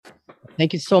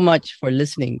Thank you so much for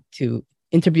listening to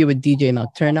Interview with DJ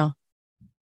Nocturna.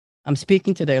 I'm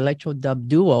speaking to the electro dub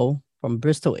duo from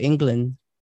Bristol, England,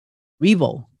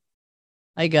 Revo.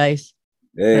 Hi, guys.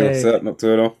 Hey, what's Hey, up,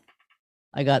 Nocturno?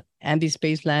 I got Andy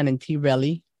Spaceland and T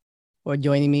Relly for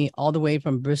joining me all the way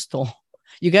from Bristol.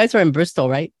 You guys are in Bristol,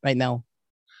 right? Right now.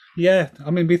 yeah.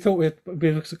 I mean, we were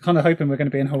kind of hoping we are going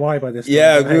to be in Hawaii by this time,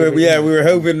 Yeah, but hey, we were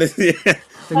hoping that, yeah,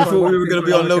 we things thought might we were things gonna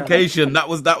be might on work out. location. That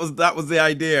was the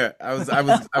idea. I was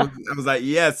like,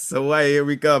 yes, Hawaii, here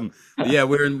we come. Yeah,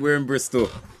 we're in Bristol.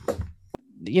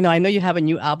 I know you have a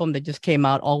new album that just came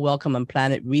out, All Welcome on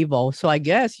Planet Revo. So I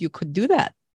guess you could do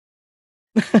that.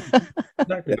 Exactly. Yeah,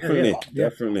 yeah, Definitely, yeah.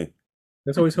 definitely.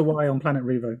 There's always Hawaii on Planet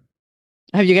Revo.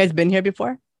 Have you guys been here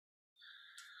before?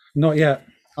 Not yet.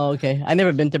 Oh, okay. I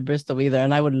never been to Bristol either,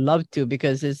 and I would love to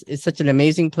because it's such an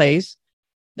amazing place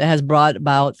that has brought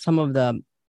about some of the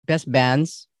best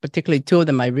bands, particularly two of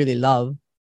them I really love.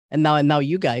 And now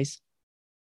you guys.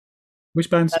 Which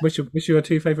bands? Which are your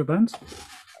two favorite bands?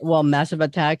 Well, Massive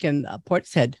Attack and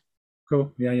Portishead.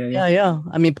 Cool. Yeah, yeah, yeah. Yeah, yeah.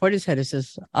 I mean, Portishead is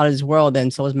just out of this world,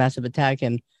 and so is Massive Attack.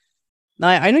 And now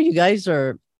I know you guys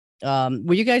are.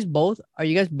 Were you guys both? Are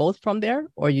you guys both from there,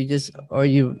 or you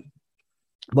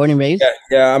born and raised?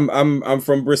 Yeah. I'm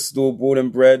from Bristol, born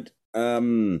and bred.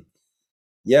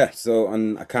 Yeah. So,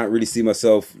 and I can't really see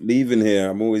myself leaving here.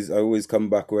 I always come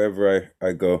back wherever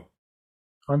I go.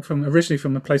 I'm originally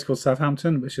from a place called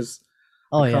Southampton, which is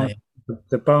Oh the yeah, kind yeah.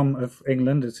 the bum of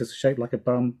England. It's just shaped like a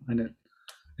bum, and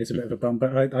it's a bit of a bum.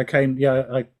 But I came. Yeah,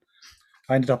 I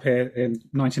ended up here in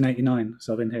 1989,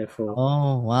 so I've been here for.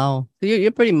 Oh wow. So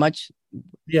you're pretty much.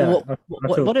 Yeah, What, I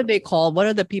what feel what are they called? What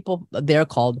are the people there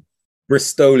called?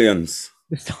 Bristolians.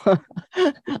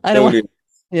 I don't want. Bristolians.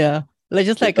 Yeah, like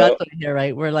just You like us know? over here,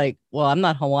 right? We're like, well, I'm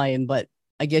not Hawaiian, but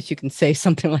I guess you can say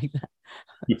something like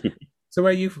that. So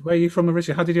where are you from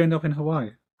originally? How did you end up in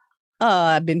Hawaii?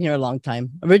 I've been here a long time.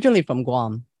 Originally from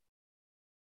Guam.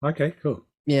 Okay, cool.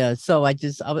 Yeah, so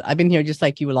I've been here just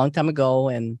like you a long time ago,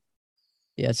 and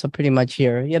yeah, so pretty much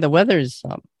here. Yeah, the weather's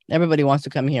everybody wants to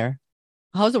come here.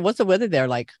 What's the weather there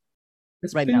like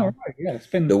It's right been all now? right. Yeah, it's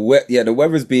been. The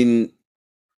weather's been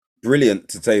brilliant,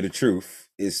 to tell you the truth.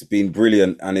 It's been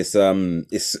brilliant, and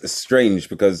it's strange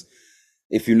because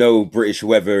if you know British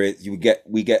weather,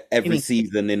 we get every Any-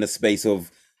 season in a space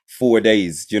of 4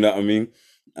 days. Do you know what I mean?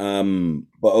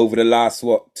 But over the last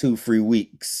 2-3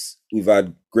 weeks, we've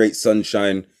had great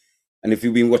sunshine, and if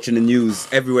you've been watching the news,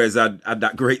 everywhere's had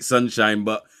that great sunshine,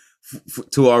 but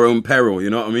to our own peril. You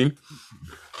know what I mean?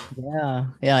 Yeah,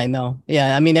 yeah, I know.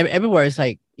 Yeah, I mean everywhere is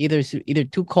like either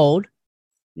too cold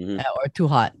Hmm. or too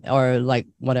hot or like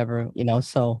whatever.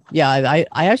 So yeah, I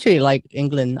actually like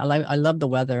England. I love the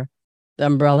weather, the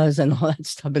umbrellas and all that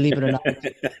stuff. Believe it or not,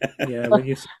 Yeah, we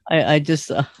used. I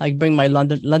just I bring my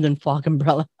London fog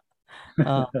umbrella.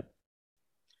 Uh,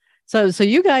 so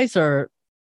you guys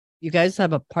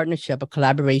have a partnership, a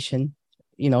collaboration,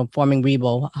 forming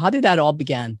Rebo. How did that all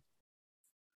began?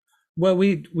 Well,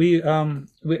 it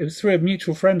was through a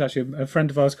mutual friend actually, a friend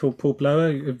of ours called Paul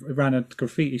Blower, who ran a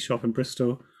graffiti shop in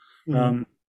Bristol, Mhm. um,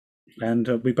 and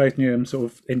we both knew him sort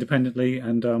of independently,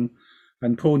 and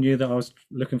Paul knew that I was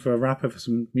looking for a rapper for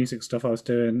some music stuff I was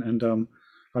doing, and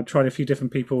I tried a few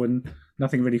different people and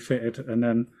nothing really fitted, and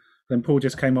then Paul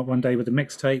just came up one day with a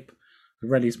mixtape,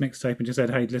 Relly's mixtape, and just said,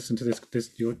 "Hey, listen to this,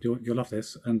 you'll love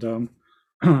this," and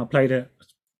I played it.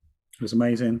 It was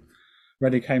amazing.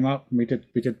 Reddy came up and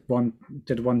we did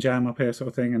one jam up here sort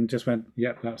of thing and just went,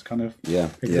 yep, that's kind of Yeah,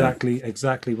 yeah.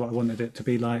 exactly what I wanted it to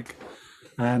be like.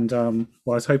 And well,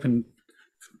 I was hoping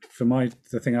for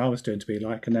the thing I was doing to be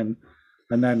like, and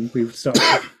then we started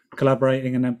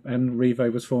collaborating, and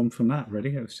Revo was formed from that.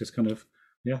 Really, it was just kind of,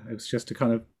 yeah, it was just a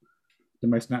kind of the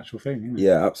most natural thing.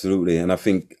 Yeah, absolutely. And I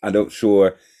think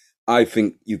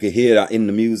you could hear that in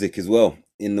the music as well,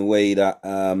 in the way that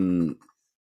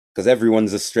because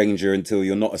everyone's a stranger until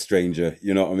you're not a stranger,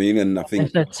 you know what I mean? And I That's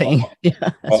think that saying. Yeah,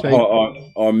 that's our, very. our,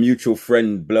 our mutual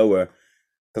friend Blower,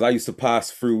 because I used to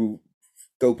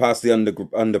go past the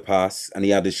underpass, and he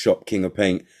had his shop, King of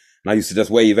Paint. And I used to just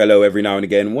wave hello every now and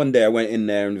again. One day I went in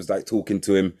there and was like talking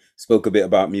to him, spoke a bit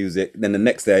about music. Then the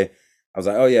next day I was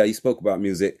like, oh yeah, you spoke about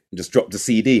music, and just dropped a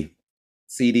CD,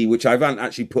 which I haven't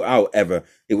actually put out ever.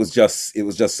 It was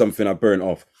just something I burnt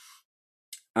off.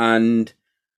 And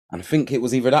I think it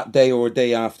was either that day or a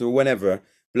day after, or whenever,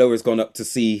 Blower's gone up to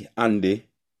see Andy,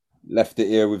 left it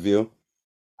here with you.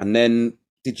 And then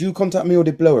did you contact me or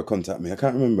did Blower contact me? I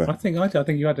can't remember. I think you had I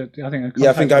think a Yeah,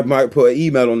 I think contact I with. might put an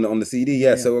email on the CD. Yeah,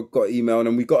 Yeah, so I got an email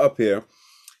and we got up here.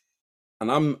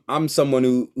 And I'm someone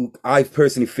who I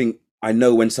personally think I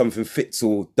know when something fits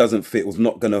or doesn't fit was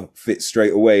not gonna fit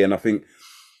straight away. And I think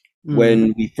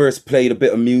when we first played a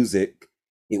bit of music,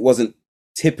 it wasn't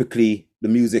typically the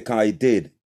music I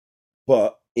did,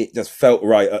 but it just felt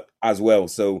right as well.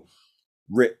 So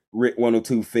writ one or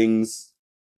two things,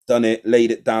 done it, laid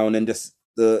it down, and just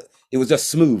it was just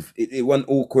smooth. It wasn't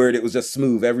awkward. It was just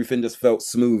smooth. Everything just felt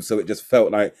smooth. So it just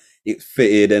felt like it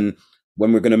fitted. And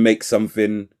when we're gonna make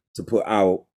something to put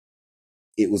out,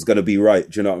 it was gonna be right.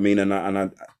 Do you know what I mean?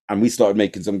 And we started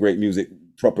making some great music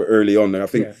proper early on. And I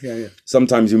think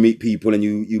sometimes you meet people and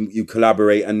you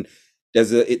collaborate, and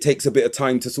it takes a bit of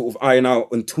time to sort of iron out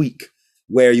and tweak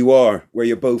where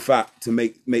you're both at to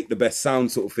make the best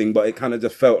sound sort of thing. But it kind of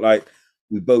just felt like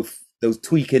those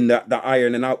tweaking, that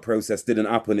ironing out process didn't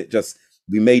happen.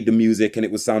 We made the music and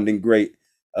it was sounding great.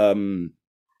 Trying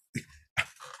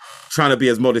to be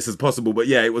as modest as possible, but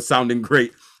yeah, it was sounding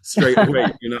great straight away.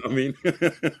 You know what I mean?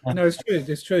 No, it's true.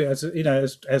 It's true. As you know,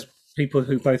 as people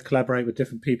who both collaborate with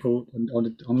different people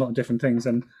on a lot of different things,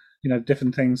 and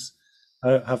different things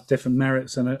have different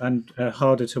merits and are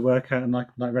harder to work out. And like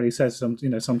Reddy says,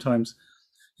 sometimes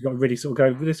you got to really sort of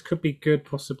go, well, this could be good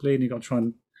possibly, and you got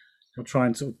to try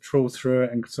and sort of trawl through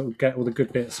it and sort of get all the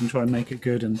good bits and try and make it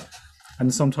good.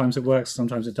 And sometimes it works,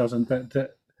 sometimes it doesn't.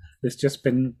 But it's just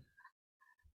been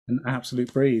an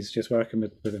absolute breeze just working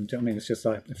with him. Do you know what I mean? It's just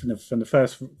like from the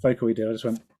first vocal we did, I just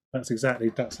went,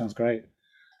 that sounds great.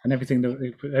 And everything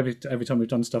every time we've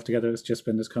done stuff together, it's just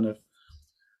been this kind of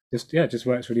just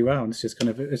works really well. And it's just kind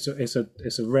of it's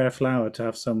a rare flower to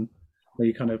have some where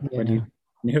you kind of when you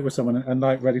hit with someone, and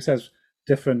like Reddy says,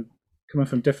 coming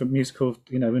from different musical,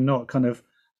 we're not kind of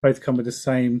both come with the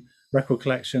same record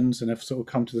collections and have sort of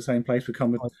come to the same place. We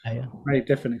come with very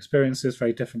different experiences,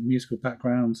 very different musical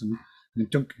backgrounds, and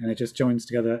it just joins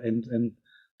together in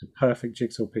the perfect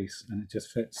jigsaw piece, and it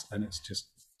just fits, and it's just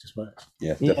works.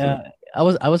 Yeah, definitely. Yeah.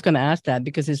 I was going to ask that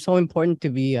because it's so important to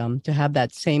be to have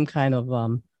that same kind of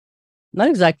not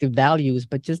exactly values,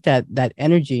 but just that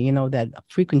energy, that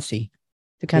frequency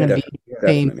to kind of be the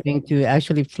same thing to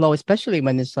actually flow, especially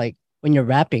when it's like when you're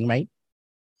rapping, right?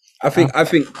 I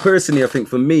think personally,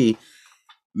 for me,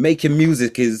 making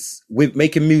music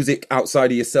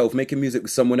outside of yourself, making music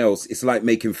with someone else, it's like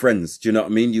making friends. Do you know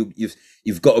what I mean?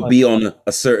 You've got to be on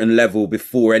a certain level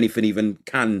before anything even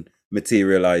can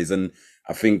materialize. And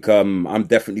I think I'm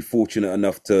definitely fortunate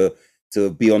enough to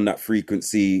be on that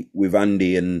frequency with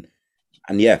Andy, and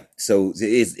yeah, so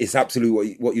it's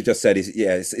absolutely what you just said.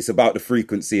 It's about the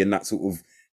frequency, and that sort of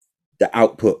the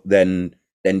output then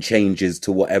changes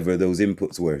to whatever those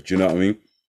inputs were. Do you know what I mean?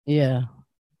 Yeah,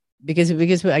 because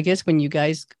I guess when you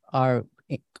guys are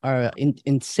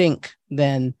in sync,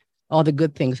 then all the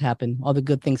good things happen. All the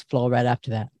good things flow right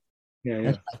after that. Yeah.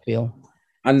 That's how I feel.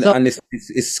 And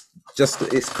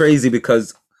it's crazy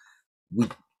because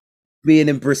being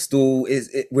in Bristol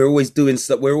we're always doing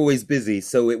stuff. We're always busy,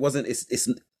 so it's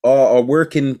our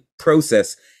working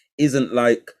process isn't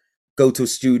like go to a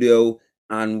studio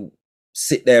and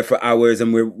sit there for hours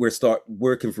and we're start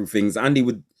working through things. Andy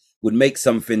would make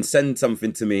something, send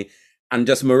something to me, and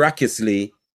just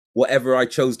miraculously, whatever I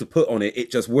chose to put on it,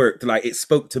 it just worked. Like it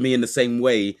spoke to me in the same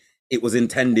way it was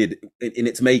intended in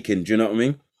its making. Do you know what I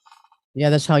mean? Yeah,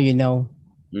 that's how you know.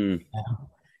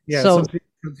 Yeah. So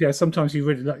sometimes you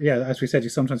really, as we said,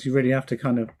 sometimes you really have to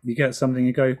kind of, you get something,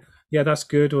 you go, yeah, that's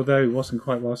good, although it wasn't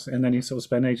quite well, and then you sort of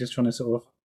spend ages trying to sort of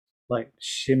like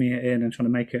shimmy it in and trying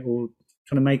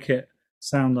to make it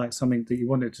sound like something that you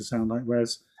want it to sound like.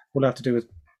 Whereas all I have to do with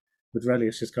Relly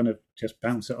is just kind of just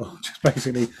bounce it off. Just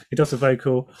basically, he does the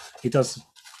vocal, he does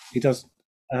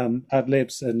ad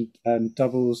libs and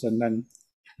doubles, and then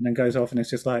goes off, and it's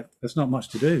just like there's not much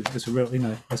to do. It's a real,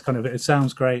 it's kind of, it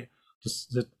sounds great.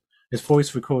 Just his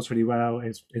voice records really well.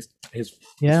 His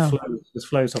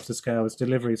flows off the scale. His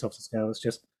delivery's off the scale.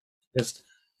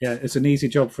 It's an easy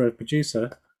job for a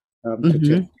producer. I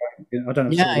don't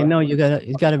know. I know you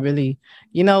gotta really,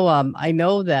 I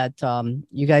know that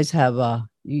you guys have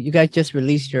you guys just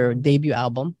released your debut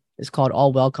album. It's called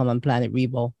All Welcome on Planet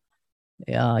Rebo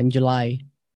in July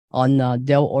on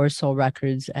Del Orso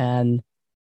Records and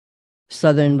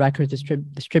Southern Records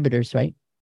distributors, right?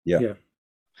 Yeah.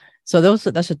 So that's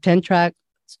a 10-track.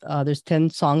 There's 10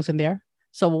 songs in there.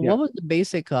 So what was the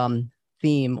basic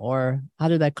theme, or how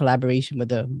did that collaboration with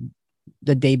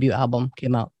the debut album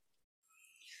came out?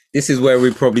 This is where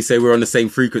we probably say we're on the same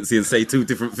frequency and say two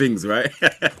different things, right?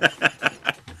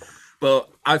 But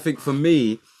I think for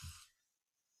me,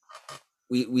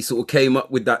 we sort of came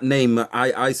up with that name.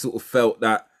 I sort of felt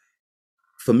that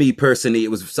for me personally,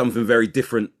 it was something very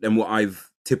different than what I've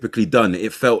typically done.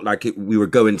 It felt like we were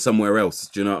going somewhere else.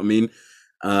 Do you know what I mean?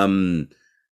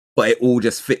 but it all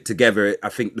just fit together. I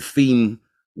think the theme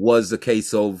was a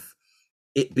case of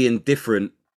it being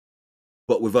different,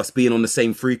 but with us being on the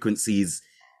same frequencies,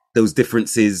 those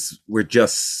differences were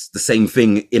just the same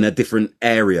thing in a different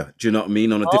area. Do you know what I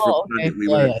mean? On a different planet we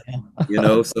were, you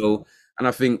know. So, and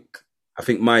I think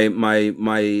my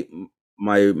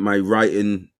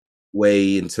writing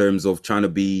way in terms of trying to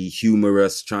be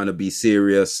humorous, trying to be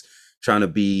serious, trying to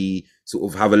be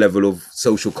sort of have a level of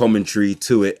social commentary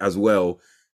to it as well.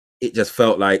 It just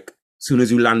felt like as soon as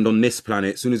you land on this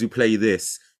planet, as soon as you play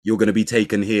this, you're going to be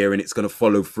taken here, and it's going to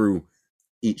follow through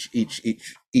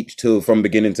each tour from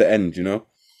beginning to end, you know?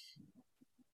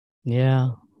 Yeah.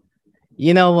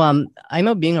 You know, I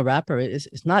know being a rapper is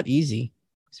it's not easy.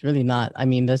 It's really not. I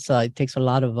mean, that's it takes a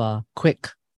lot of quick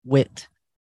wit.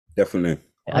 Definitely.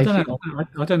 I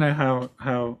don't know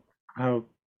how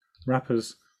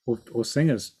rappers or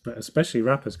singers, but especially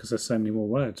rappers, because there's so many more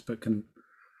words, but can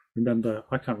remember.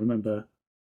 I can't remember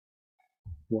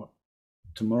what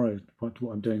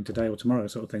I'm doing today or tomorrow,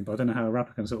 sort of thing. But I don't know how a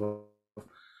rapper can sort of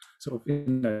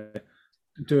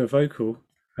do a vocal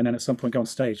and then at some point go on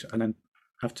stage and then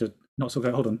have to not sort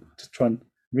of go, hold on, to try and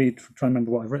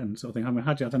remember what I've written, sort of thing. I mean,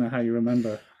 I don't know how you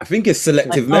remember. I think it's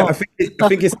selective. I think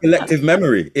it's selective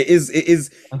memory.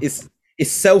 It's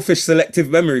selfish selective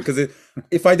memory, because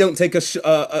if I don't take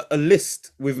a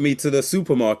list with me to the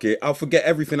supermarket, I'll forget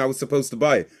everything I was supposed to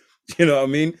buy. You know what I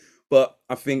mean? But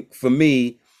I think for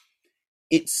me,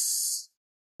 it's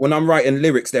when I'm writing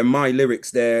lyrics, they're my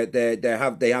lyrics. They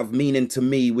have meaning to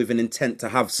me with an intent to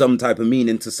have some type of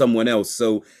meaning to someone else.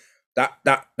 So that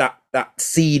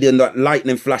seed and that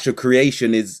lightning flash of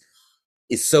creation is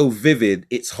so vivid.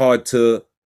 It's hard to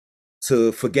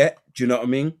forget. Do you know what I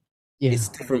mean? Yeah. It's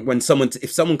different when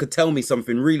if someone could tell me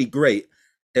something really great,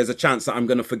 there's a chance that I'm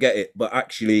going to forget it. But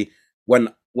actually, when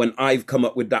I've come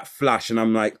up with that flash and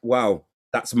I'm like, wow,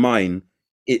 that's mine.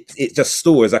 It just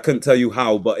stores. I couldn't tell you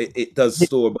how, but it does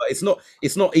store. But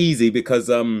it's not easy because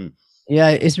yeah,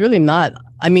 it's really not.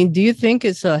 I mean, do you think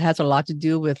it's has a lot to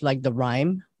do with like the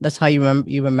rhyme? That's how you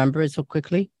remember it so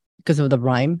quickly, because of the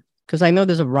rhyme. Because I know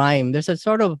there's a rhyme. There's a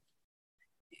sort of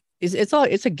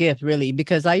it's a gift, really,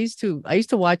 because I used to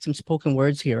watch some spoken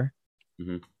words here.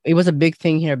 Mm-hmm. It was a big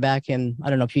thing here back in, I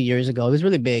don't know, a few years ago. It was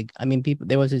really big. I mean,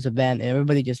 there was this event and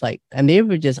everybody just like, and I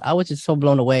was just so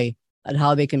blown away at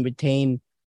how they can retain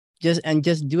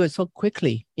just do it so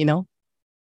quickly, you know?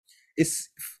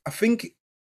 I think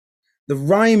the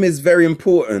rhyme is very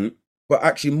important, but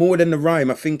actually more than the rhyme,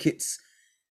 I think it's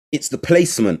the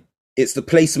placement. It's the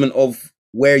placement of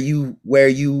where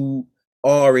you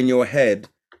are in your head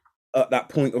at that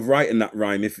point of writing that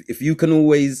rhyme. If you can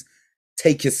always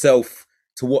take yourself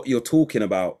to what you're talking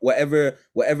about, whatever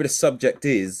the subject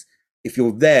is, if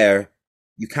you're there,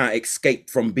 you can't escape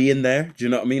from being there. Do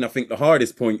you know what I mean? I think the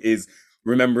hardest point is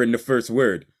remembering the first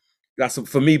word. That's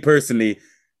for me personally.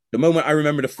 The moment I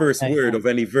remember the first word of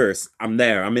any verse, I'm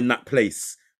there. I'm in that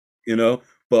place, you know.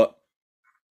 But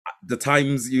the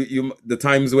times the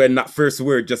times when that first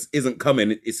word just isn't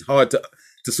coming, it's hard to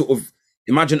sort of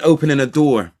imagine opening a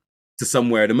door to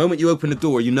somewhere. The moment you open the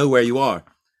door, you know where you are.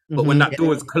 But when that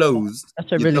door is closed,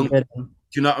 that's a really good. Do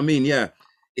you know what I mean? Yeah,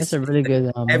 it's a really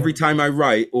good. Every time I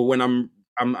write, or when I'm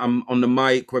on the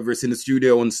mic, whether it's in the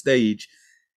studio or on stage,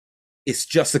 it's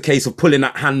just a case of pulling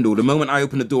that handle. The moment I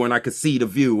open the door and I can see the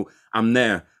view, I'm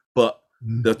there. But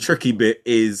the tricky bit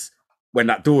is when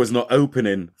that door is not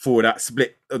opening for that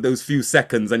split of those few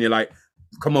seconds, and you're like,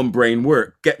 come on, brain,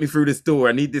 work. Get me through this door.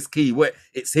 I need this key.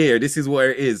 It's here. This is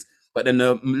where it is. But then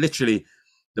but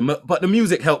the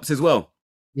music helps as well.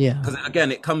 Yeah. Because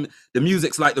again, the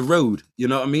music's like the road. You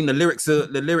know what I mean? The lyrics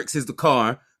is the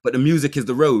car, but the music is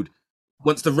the road.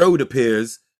 Once the road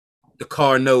appears, the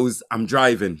car knows I'm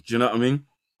driving. Do you know what I mean?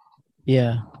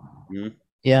 Yeah. Mm-hmm.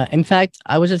 Yeah. In fact,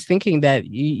 I was just thinking that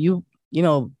you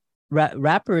know,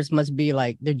 rappers must be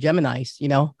like, they're Geminis, you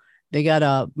know, they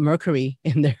got Mercury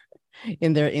in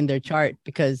their chart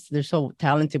because they're so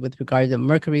talented with regard to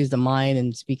Mercury is the mind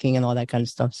and speaking and all that kind of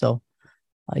stuff. So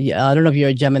yeah, I don't know if you're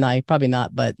a Gemini, probably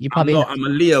not, but you probably. I'm a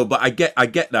Leo, but I get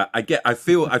that. I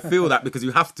feel that because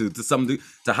you have to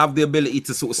have the ability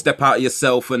to sort of step out of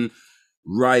yourself and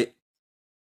write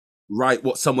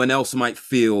what someone else might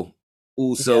feel,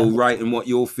 also writing what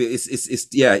you'll feel. It's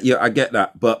yeah, I get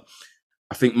that, but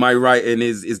I think my writing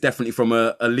is definitely from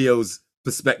a Leo's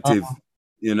perspective.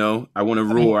 You know, I want to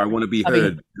roar, I want to be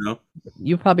heard. You know,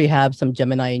 you probably have some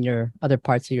Gemini in your other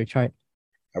parts of your chart.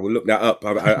 I will look that up.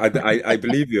 I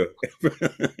believe you.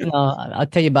 No, I'll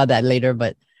tell you about that later.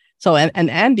 But so and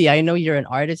Andy, I know you're an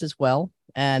artist as well,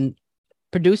 and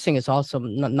producing is also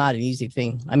not an easy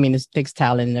thing. I mean, it takes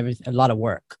talent and everything, a lot of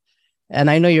work. and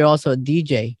I know you're also a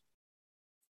DJ.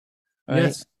 Right?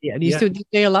 Yes. Yeah. Do you still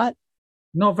DJ a lot?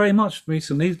 Not very much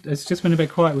recently. It's just been a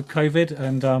bit quiet with COVID,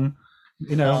 and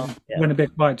went a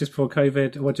bit quiet just before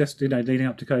COVID, or just leading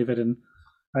up to COVID, and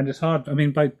it's hard. I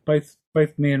mean,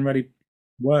 both me and Reddy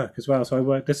work as well. So I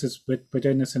work. We're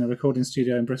doing this in a recording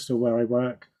studio in Bristol where I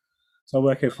work. So I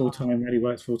work here full time. Reddy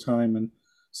works full time, and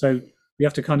so you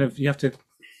have to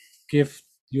give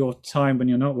your time when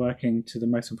you're not working to the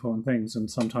most important things.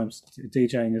 And sometimes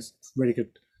DJing is really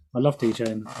good. I love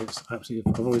DJing. It's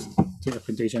absolutely. I've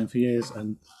been DJing for years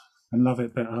and love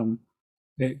it. But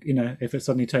if it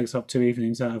suddenly takes up 2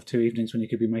 evenings out of 2 evenings when you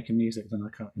could be making music, then I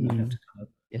can't. You have to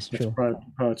kind of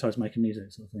prioritize making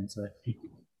music, sort of thing. So, but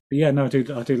yeah, no, I do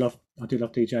love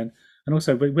DJing, and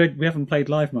also we haven't played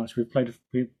live much. We played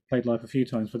live a few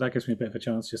times, but that gives me a bit of a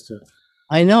chance just to.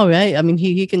 I know, right? I mean,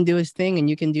 he can do his thing, and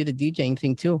you can do the DJing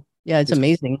thing too. Yeah, it's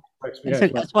amazing.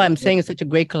 That's why I'm saying it's such a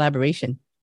great collaboration.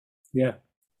 Yeah.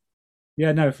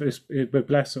 Yeah, no, we're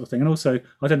blessed, sort of thing, and also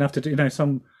I don't have to do.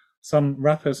 Some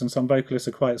rappers and some vocalists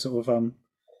are quite sort of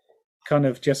kind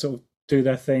of just sort of do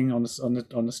their thing on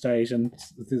the stage, and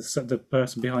the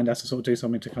person behind has to sort of do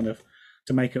something to kind of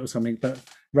to make it or something. But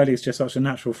Reddy is just such a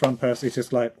natural front person. He's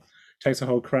just like takes a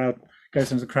whole crowd,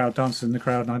 goes into the crowd, dances in the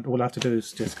crowd, and all I have to do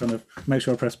is just kind of make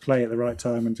sure I press play at the right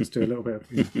time and just do a little bit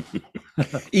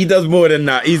of. He does more than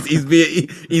that. He's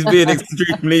being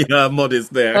extremely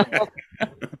modest there.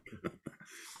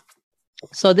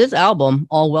 So this album,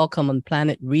 All Welcome on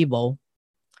Planet Revo.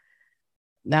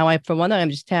 Now, from what I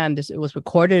understand, it was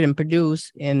recorded and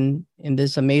produced in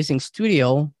this amazing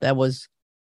studio it's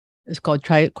called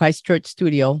Christchurch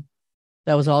Studio.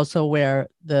 That was also where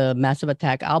the Massive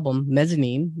Attack album,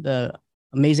 Mezzanine, the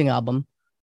amazing album,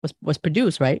 was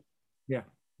produced, right? Yeah.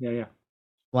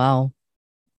 Wow,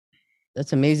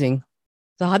 that's amazing.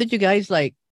 So how did you guys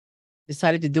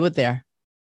decided to do it there?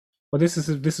 Well, this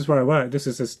is where I work. This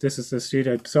is the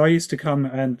studio. So I used to come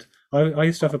and I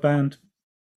used to have a band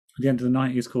at the end of the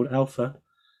 90s called Alpha,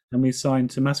 and we signed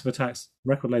to Massive Attack's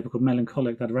record label called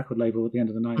Melancholic. That had a record label at the end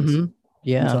of the 90s. Mm-hmm.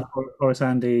 Yeah. So Horace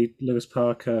Andy, Lewis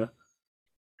Parker,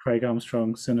 Craig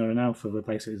Armstrong, Sinner, and Alpha were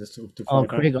basically the sort of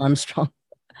Craig Armstrong.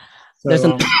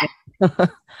 So,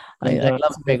 I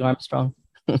love Craig Armstrong.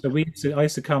 So I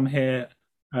used to come here,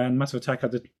 and Massive Attack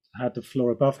had the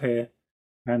floor above here,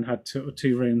 and had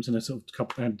two rooms and a sort of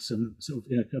and some sort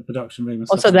of a production room.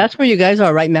 And so that's where you guys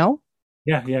are right now?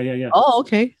 Yeah. Oh,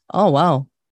 okay. Oh, wow.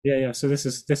 Yeah. So this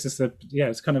is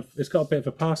it's got a bit of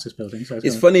a past, this building. So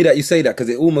it's funny that you say that, because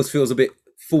it almost feels a bit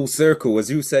full circle as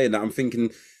you saying that. I'm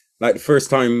thinking like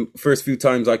the first few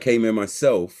times I came here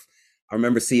myself, I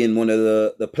remember seeing one of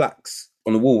the plaques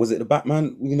on the wall. Was it the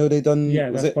Batman? They done.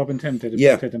 Yeah, that's Bob and Tim did.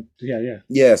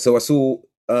 Yeah. So I saw.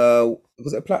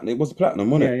 Was it a platinum? It was a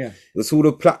platinum, wasn't it? Yeah. It was all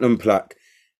the platinum plaque.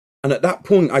 And at that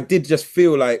point, I did just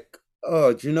feel like,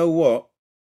 oh, do you know what?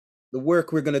 The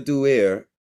work we're going to do here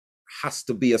has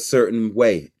to be a certain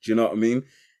way. Do you know what I mean?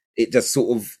 It just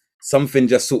something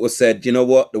just sort of said, you know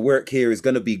what? The work here is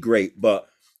going to be great, but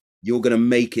you're going to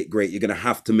make it great. You're going to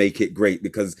have to make it great,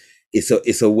 because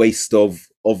it's a waste of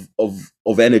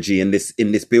energy in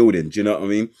this building. Do you know what I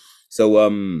mean?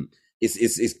 So,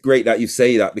 it's great that you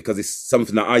say that, because it's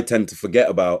something that I tend to forget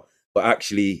about, but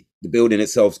actually the building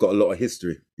itself's got a lot of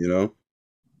history,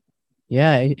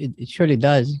 Yeah, it surely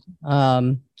does.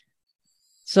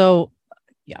 So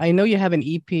I know you have an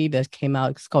EP that came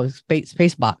out. It's called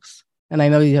Spacebox, and I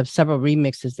know you have several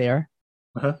remixes there.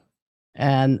 Uh-huh.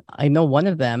 And I know one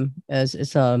of them is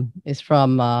from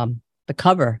the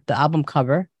cover, the album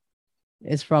cover.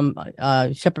 It's from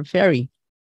Shepard Fairey.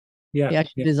 Yeah, he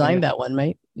actually designed that one,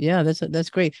 right? Yeah, that's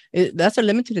great. That's a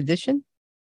limited edition.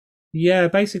 Yeah,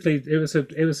 basically, it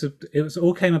was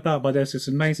all came about by this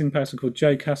amazing person called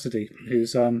Joe Cassidy,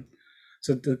 who's so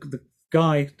the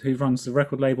guy who runs the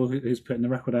record label, who's putting the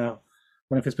record out.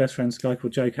 One of his best friends, a guy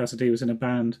called Joe Cassidy, was in a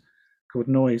band called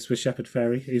Noise with Shepard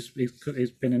Fairey. He's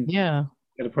been in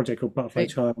a project called Butterfly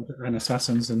Child and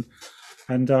Assassins, and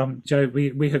Joe,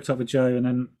 we hooked up with Joe, and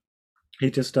then he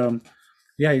just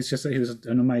he was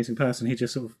an amazing person. He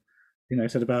just sort of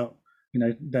said about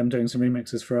them doing some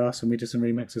remixes for us, and we did some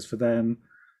remixes for them,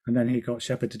 and then he got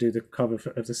Shepard to do the cover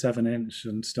of the 7-inch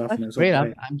and stuff. That's and it was great.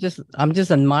 I'm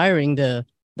just admiring the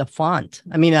font.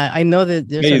 I mean, I know that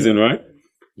there's amazing, right?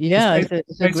 Yeah,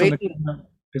 it's a great.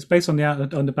 It's based on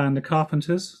the band The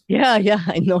Carpenters. Yeah,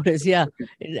 I noticed. Yeah,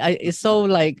 it's so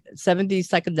like 70s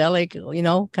psychedelic,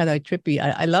 kind of trippy.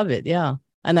 I love it. Yeah,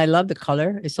 and I love the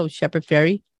color. It's so Shepard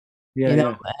Fairey.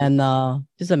 And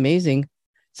just amazing.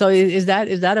 So is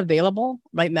that available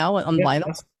right now on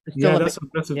vinyl? It's Yeah, still a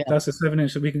bit, that's yeah, that's a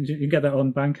 7-inch that you can get that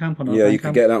on Bandcamp on our Yeah, you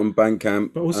could Bandcamp. get that on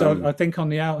Bandcamp. But also, I think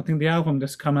on I think the album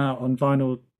that's come out on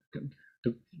vinyl.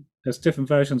 There's different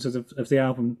versions of the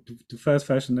album. The first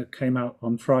version that came out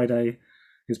on Friday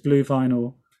is blue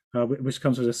vinyl, which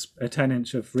comes with a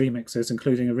 10-inch of remixes,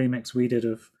 including a remix we did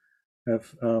of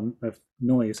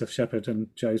Noise of Shepherd and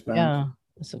Joe's band. yeah.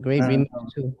 It's a great And,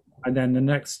 remix too. and then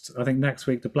I think next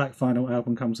week, the Black Vinyl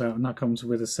album comes out, and that comes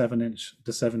with the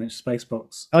 7-inch space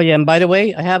box. Oh yeah, and by the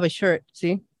way, I have a shirt.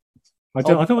 See? I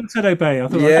thought I said Obey. I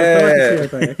thought Yeah. I could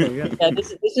see Obey. Okay, yeah. Yeah,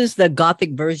 this is the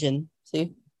Gothic version.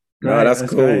 See? No, Great, that's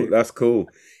that's cool. great. That's cool.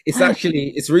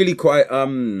 It's really quite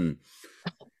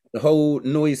the whole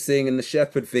Noise thing and the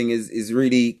Shepherd thing is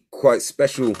really quite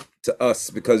special to us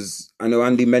because I know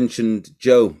Andy mentioned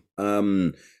Joe,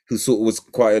 who sort of was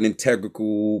quite an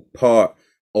integral part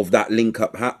of that link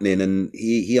up happening, and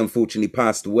he unfortunately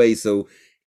passed away. So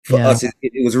for Yeah. us,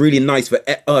 it was really nice for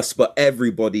us, but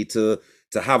everybody to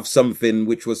have something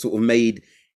which was sort of made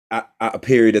at a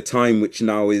period of time which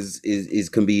now is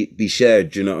can be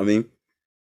shared. Do you know what I mean?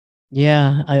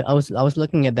 Yeah, I was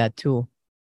looking at that too.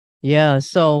 Yeah,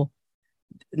 so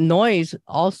Noise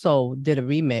also did a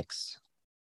remix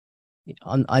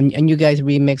on and you guys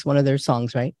remixed one of their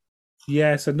songs, right?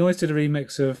 Yeah, so Noise did a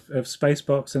remix of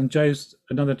Spacebox, and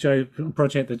another Joe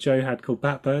project that Joe had called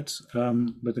Batbirds,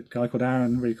 with a guy called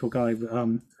Aaron, really cool guy.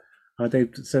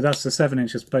 So that's the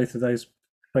 7-inches, both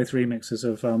remixes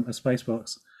of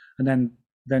Spacebox, and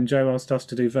then Joe asked us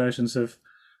to do versions of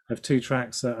 2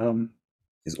 tracks that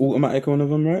Is Automatic one of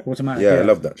them, right? Automatic. Yeah, I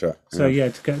love that track. So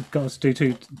got us to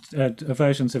do 2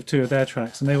 versions of 2 of their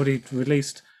tracks, and they already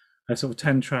released a sort of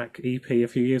 10-track EP a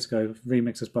few years ago,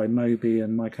 remixes by Moby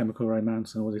and My Chemical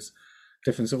Romance and all these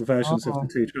different sort of versions of the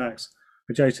 2 tracks.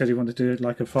 But Joe said he wanted to do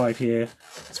like a 5-year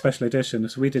special edition,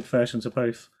 so we did versions of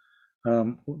both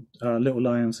Little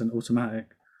Lions and Automatic.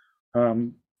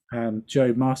 And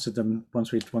Joe mastered them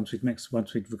once we'd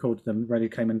recorded them. Ready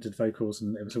came in and did vocals,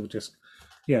 and it was all just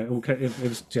it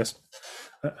was just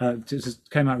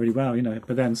came out really well,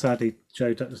 But then sadly,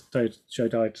 Joe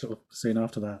died sort of soon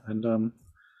after that, and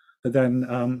but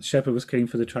then Shepherd was keen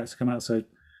for the tracks to come out,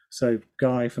 so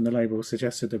Guy from the label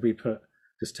suggested that we put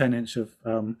this 10-inch of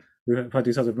we've had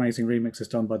these other amazing remixes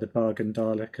done by the Bug and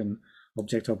Dalek and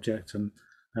Object, and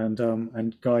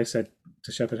Guy said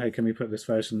to Shepherd, "Hey, can we put this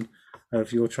version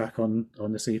of your track on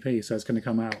this EP?" So it's going to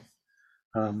come out.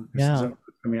 It's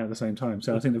coming out at the same time.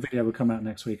 So I think the video will come out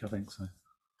next week. I think so.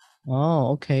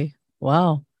 Oh, okay.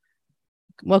 Wow.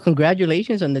 Well,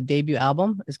 congratulations on the debut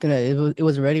album. It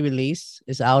was already released.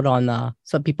 It's out on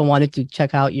some people wanted to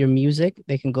check out your music.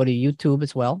 They can go to YouTube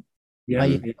as well. Yeah,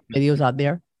 videos out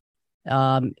there.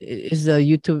 Is the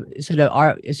YouTube is it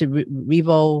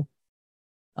Revo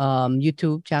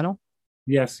YouTube channel?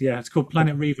 Yes, yeah. It's called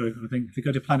Planet Revo, I think. If you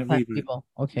go to Planet Revo.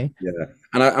 Okay. Yeah.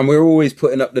 And we're always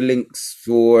putting up the links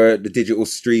for the digital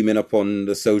streaming up on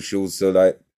the socials. So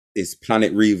like it's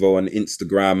Planet Revo on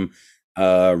Instagram,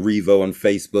 Revo on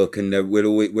Facebook, and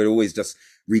we're always just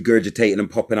regurgitating and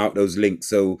popping out those links.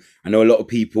 So I know a lot of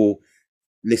people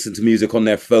listen to music on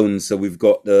their phones, so we've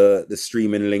got the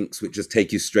streaming links which just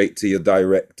take you straight to your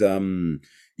direct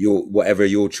your whatever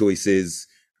your choice is.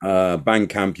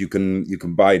 Bandcamp, you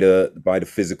can buy the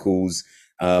physicals,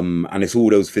 and it's all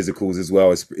those physicals as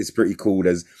well. It's pretty cool.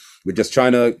 We're just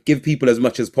trying to give people as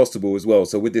much as possible as well.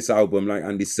 So with this album, like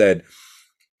Andy said,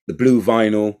 the blue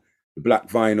vinyl, the black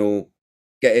vinyl,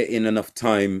 get it in enough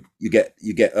time, you get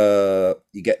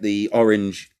the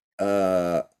orange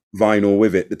vinyl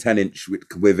with it, the 10-inch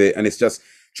with it, and it's just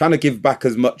trying to give back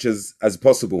as much as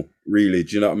possible, really.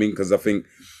 Do you know what I mean? Because I think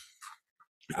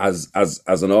as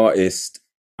an artist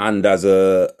and as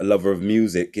a lover of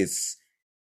music, it's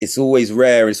always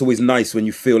rare. It's always nice when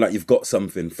you feel like you've got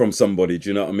something from somebody. Do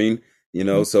you know what I mean?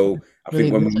 So I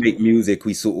think when we make music,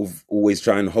 we sort of always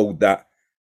try and hold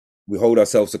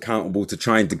ourselves accountable to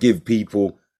trying to give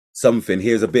people something.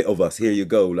 Here's a bit of us. Here you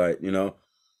go.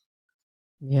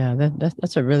 Yeah,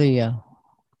 that's really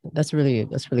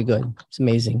good. It's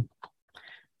amazing.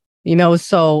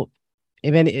 So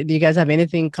do you guys have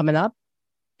anything coming up?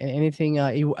 Anything?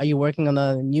 Are you working on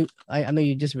a new? I know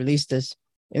you just released this.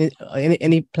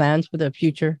 Any plans for the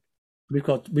future? We've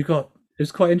got. It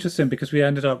was quite interesting because we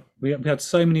had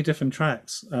so many different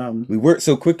tracks. We worked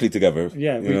so quickly together.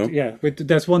 Yeah,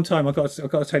 there's one time I got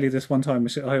to tell you this one time,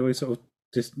 which I always sort of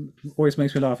just always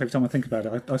makes me laugh every time I think about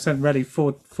it. I sent Reddy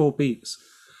four beats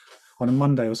on a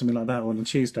Monday or something like that, or on a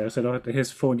Tuesday. I said, "Here's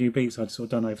 4 new beats I'd sort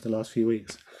of done over the last few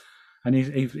weeks," and he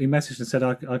messaged and said,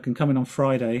 "I can come in on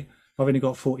Friday. I've only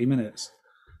got 40 minutes,"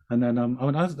 and then I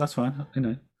went, "Oh, that's fine,"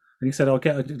 And he said, "I'll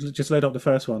just load up the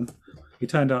first one." he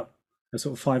turned up at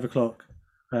sort of 5 o'clock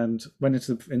and went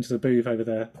into the booth over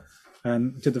there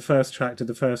and did the first track, did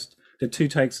 2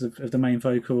 takes of the main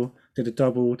vocal, did a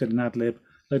double, did an ad lib,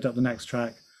 loaded up the next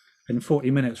track. In 40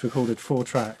 minutes, recorded 4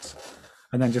 tracks,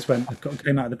 and then just came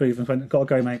out of the booth and went, "Got to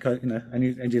go, mate," and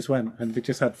he just went, and we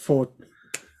just had 4.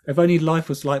 If only life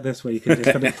was like this, where you could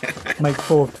just kind of make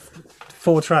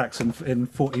four tracks in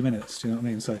 40 minutes. Do you know what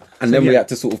I mean? And then we had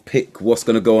to sort of pick what's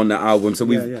going to go on that album. So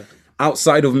we've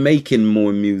outside of making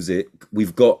more music,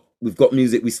 we've got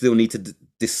music we still need to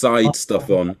decide stuff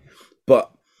on,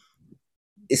 but.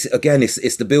 It's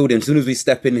the building. As soon as we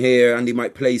step in here, Andy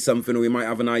might play something, or we might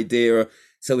have an idea.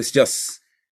 So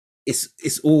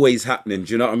it's always happening.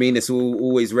 Do you know what I mean? It's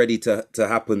always ready to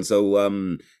happen. So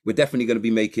we're definitely going to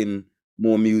be making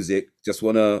more music. Just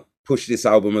want to push this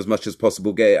album as much as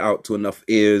possible, get it out to enough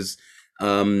ears.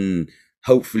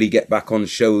 Hopefully get back on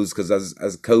shows, because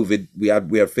as COVID, we had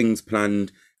things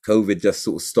planned. COVID just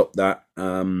sort of stopped that.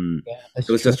 So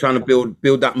it's just trying to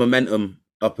build that momentum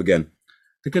up again.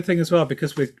 The good thing as well,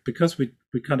 because we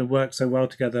kind of work so well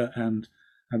together, and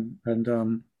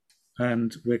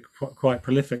we're quite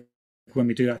prolific when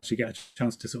we do actually get a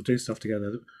chance to sort of do stuff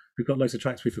together. We've got loads of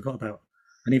tracks we forgot about,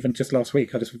 and even just last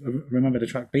week, I just remembered a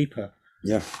track, Beeper.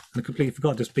 Yeah, I completely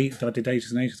forgot. Just beat I did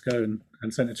ages and ages ago,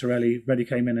 and sent it to Relly. Relly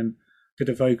came in and did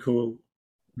a vocal,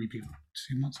 maybe 2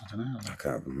 months. I don't know. I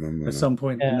can't remember. At some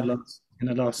point in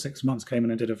the last 6 months, came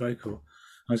in and did a vocal.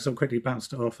 I just sort of quickly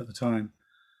bounced it off at the time.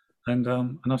 And I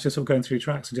was just sort of going through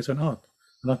tracks and just went, oh,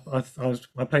 and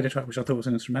I played a track which I thought was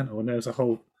an instrumental, and there was a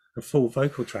full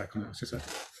vocal track, and it was just like,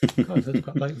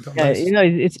 God,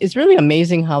 it's really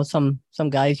amazing how some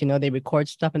guys, they record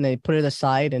stuff and they put it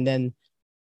aside, and then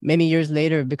many years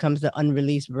later it becomes the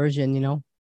unreleased version,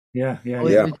 Yeah.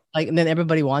 Like, and then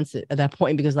everybody wants it at that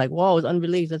point, because like, whoa, it's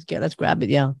unreleased. Let's grab it.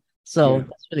 Yeah. So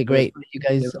that's really great. You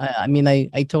guys,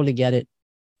 I totally get it.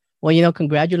 Well,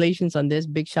 congratulations on this.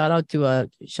 Big shout out to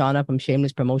Shauna from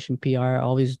Shameless Promotion PR,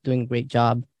 always doing a great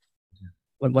job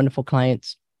with wonderful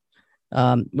clients.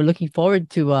 We're looking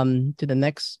forward to the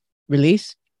next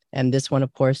release, and this one,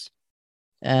 of course.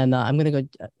 And I'm gonna go.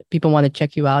 People want to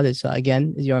check you out.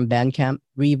 You're on Bandcamp,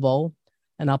 Revo,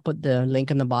 and I'll put the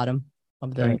link on the bottom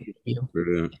of the video.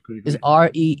 It's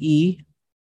REE,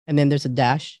 and then there's a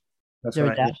dash. That's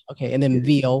right. Dash? Okay, and then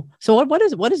VO. So what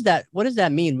does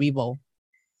that mean, Revo?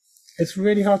 It's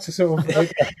really hard to sort of.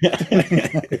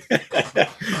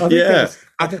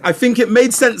 I think it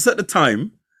made sense at the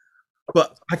time,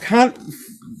 but I can't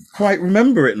quite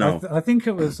remember it now. I think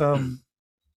it was. I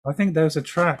think there was a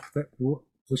track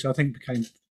which I think became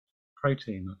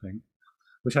Protein. I think,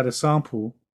 which had a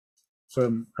sample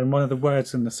from, and one of the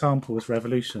words in the sample was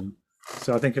revolution.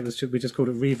 So I think it was. We just called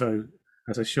it Revo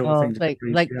as a short thing.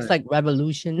 It's like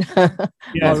revolution.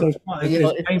 Yeah, so it's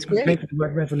the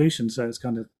word revolution. So it's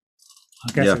kind of.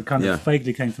 I guess it kind of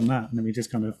vaguely came from that, and then we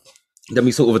just kind of. Then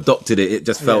we sort of adopted it. It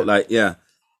just felt like, it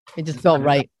just felt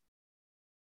right.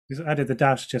 Just added the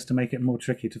dash just to make it more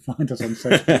tricky to find us on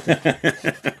social.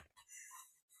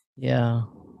 Yeah,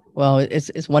 well,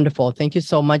 it's wonderful. Thank you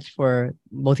so much for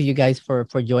both of you guys for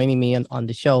joining me on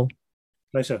the show.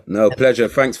 Pleasure. No, pleasure.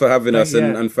 Thanks for having us,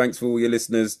 and thanks for all your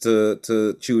listeners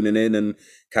to tuning in and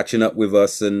catching up with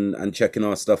us and checking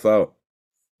our stuff out.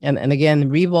 And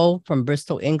again, Revo from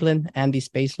Bristol, England, Andy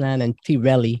Spaceland, and T.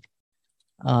 Relly.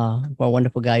 We're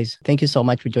wonderful guys. Thank you so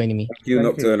much for joining me. Thank you,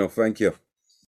 Nocturnal. Thank you.